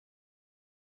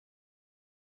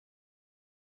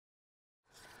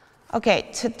Okay,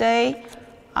 today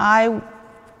I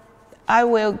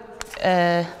will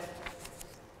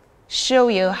show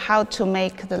you how to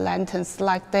make the lanterns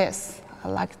like this.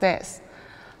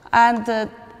 And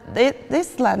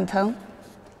this lantern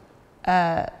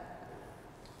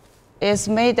is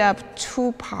made of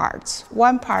two parts.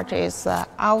 One part is the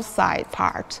outside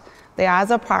part. The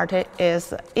other part is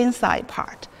the inside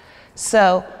part.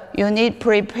 So you need to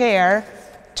prepare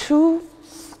two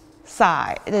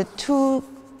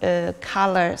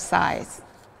color sides.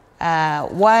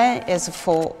 One is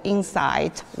for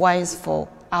inside, one is for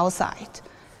outside.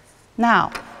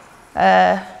 Now,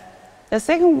 the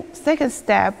second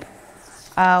step,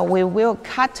 we will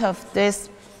cut off this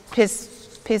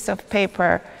piece of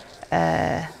paper,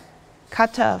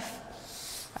 cut off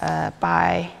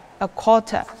by a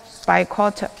quarter,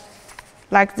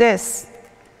 like this.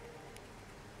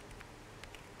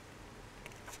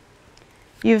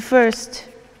 You first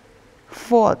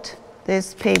fold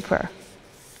this paper.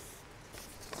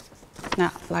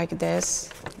 Now, like this,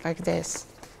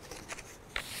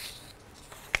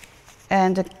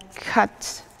 and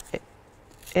cut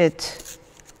it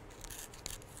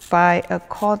by a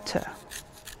quarter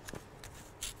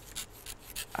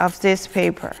of this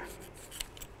paper.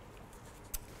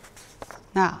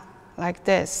 Now, like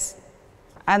this.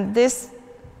 And this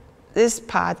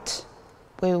part,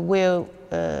 we will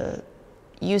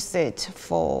use it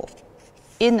for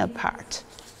inner part,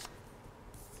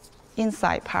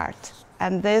 inside part.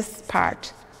 And this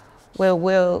part, we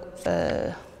will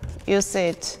use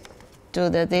it to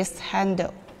this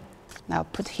handle. Now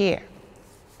put here.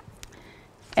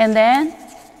 And then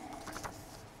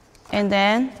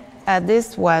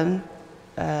this one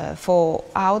for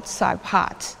outside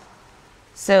part.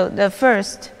 So the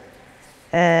first,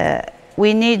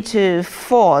 we need to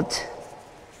fold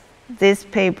this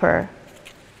paper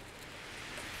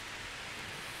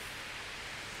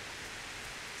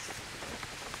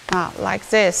like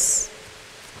this.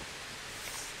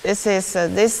 This is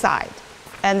this side.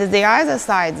 And the other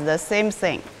side, the same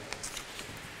thing.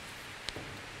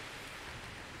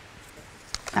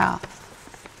 Now,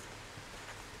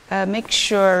 make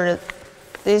sure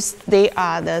they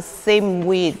are the same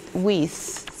width.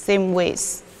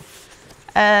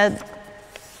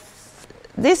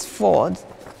 This fold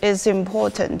is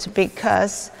important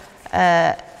because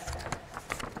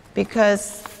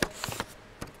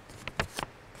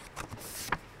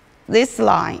this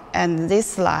line and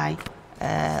this line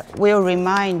will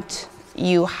remind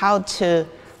you how to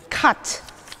cut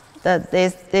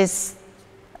this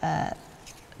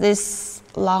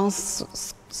long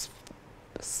strips.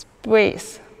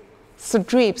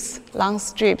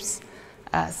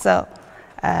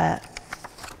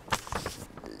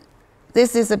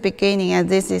 This is the beginning and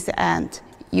this is the end.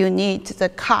 You need to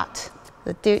cut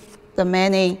the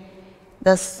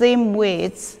same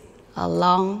width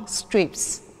long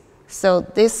strips. So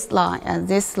this line and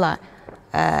this line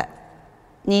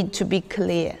need to be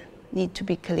clear.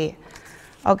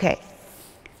 Okay.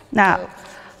 Now,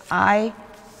 I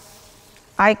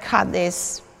cut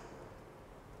this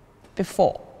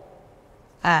before.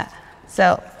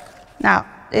 So now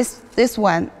this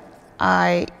one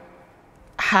I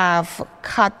have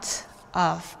cut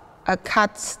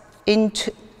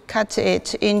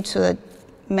it into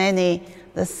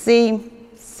the same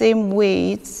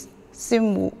width,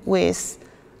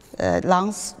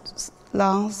 long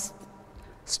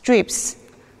strips.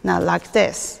 Now like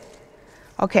this.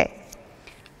 Okay.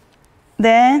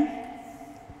 Then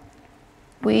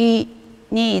we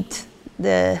need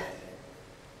the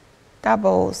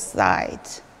double side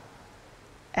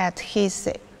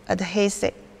adhesive.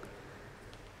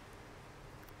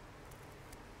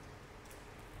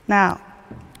 Now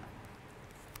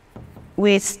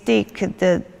we stick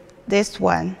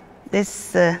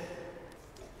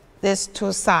this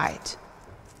two sides.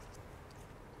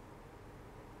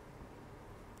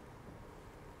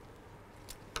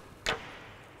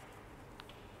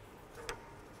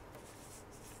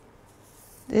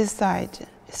 This side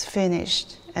is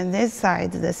finished, and this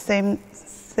side the same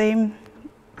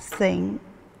thing.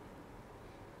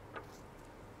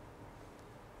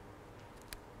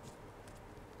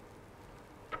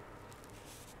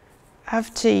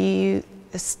 After you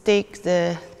stick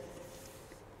the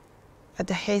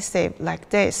adhesive like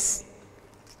this,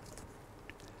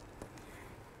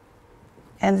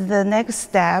 and the next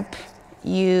step,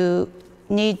 you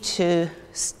need to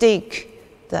stick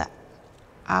the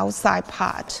outside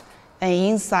part and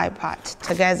inside part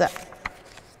together.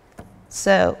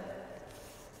 So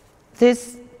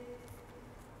this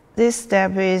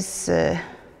step is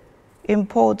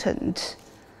important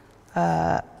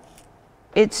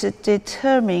it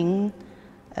determines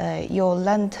your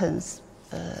lanterns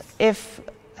if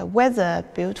whether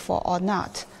beautiful or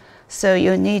not. So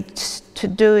you need to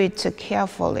do it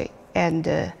carefully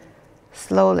and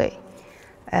slowly.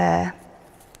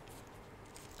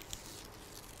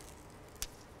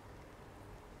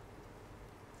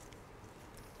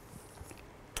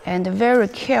 And very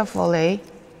carefully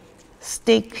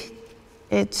stick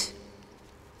it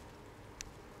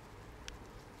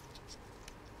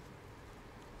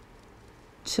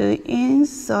to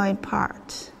inside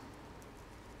part.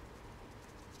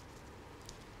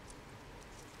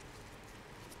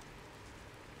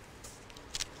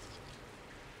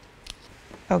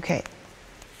 Okay.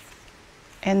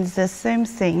 And the same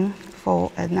thing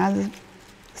for another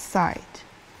side.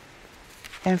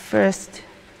 And first,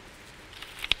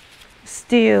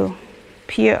 still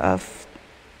peel off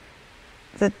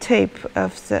the tape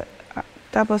of the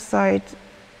double side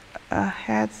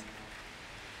head.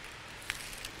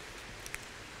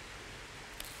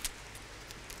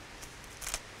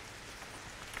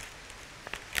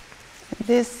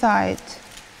 This side,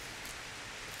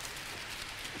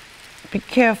 be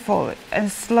careful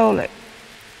and slowly.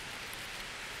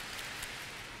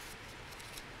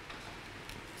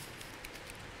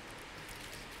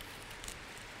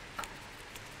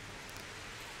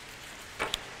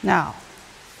 Now,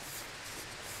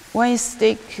 when you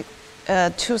stick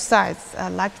two sides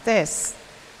like this,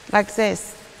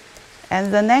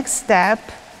 and the next step,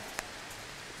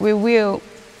 we will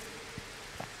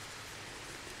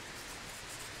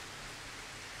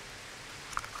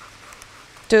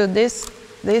do this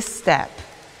step.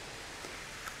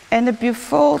 And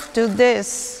before do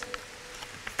this,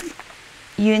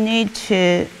 you need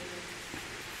to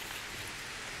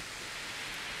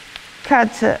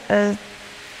cut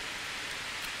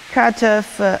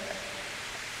off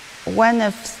one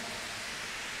of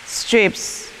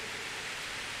strips.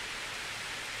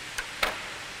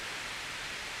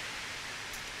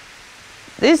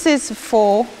 This is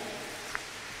for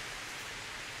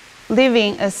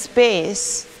leaving a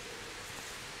space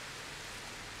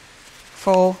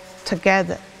for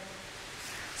together.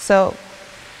 So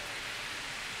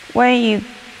when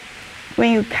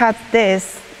you cut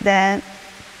this, then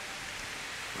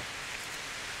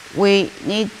we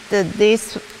need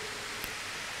this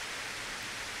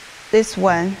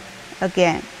one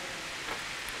again.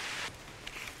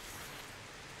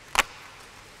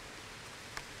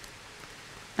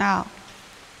 Now,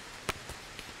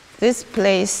 this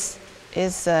place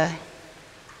is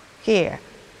here,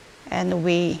 and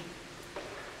we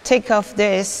take off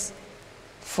this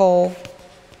for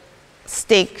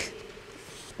stick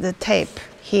the tape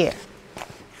here.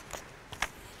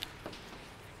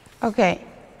 Okay.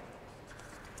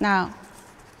 Now,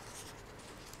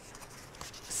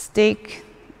 stick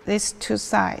these two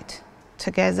sides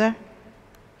together.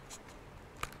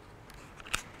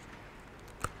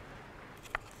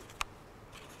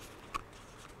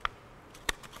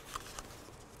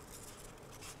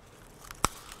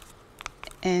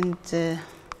 And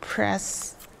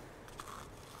press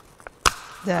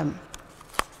them,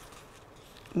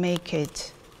 make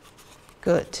it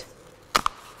good.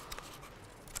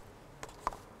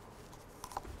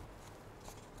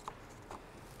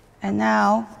 And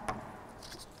now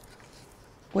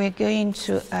we're going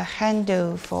to a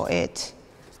handle for it.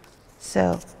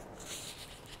 So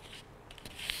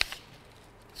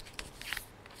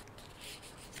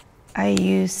I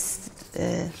use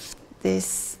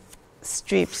these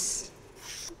strips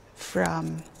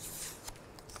from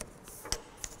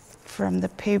the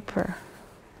paper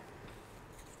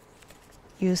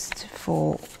used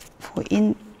for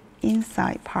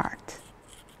inside part.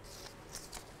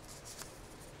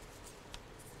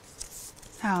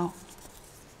 Now,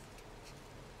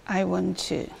 I want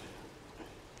to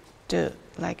do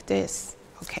like this.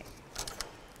 Okay.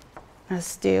 I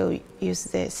still use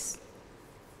this.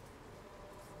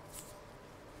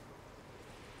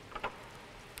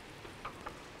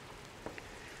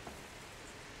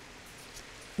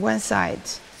 One side,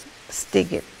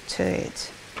 stick it to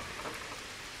it.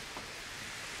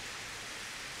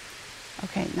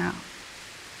 Okay, now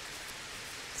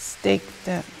stick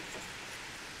the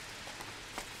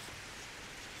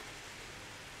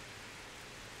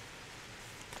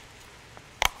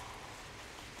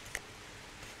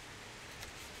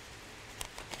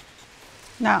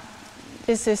Now,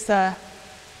 this is a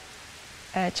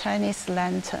Chinese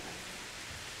lantern.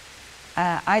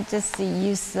 I just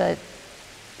use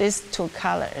these two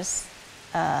colors.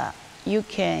 You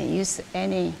can use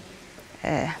any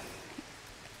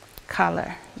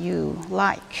color you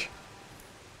like.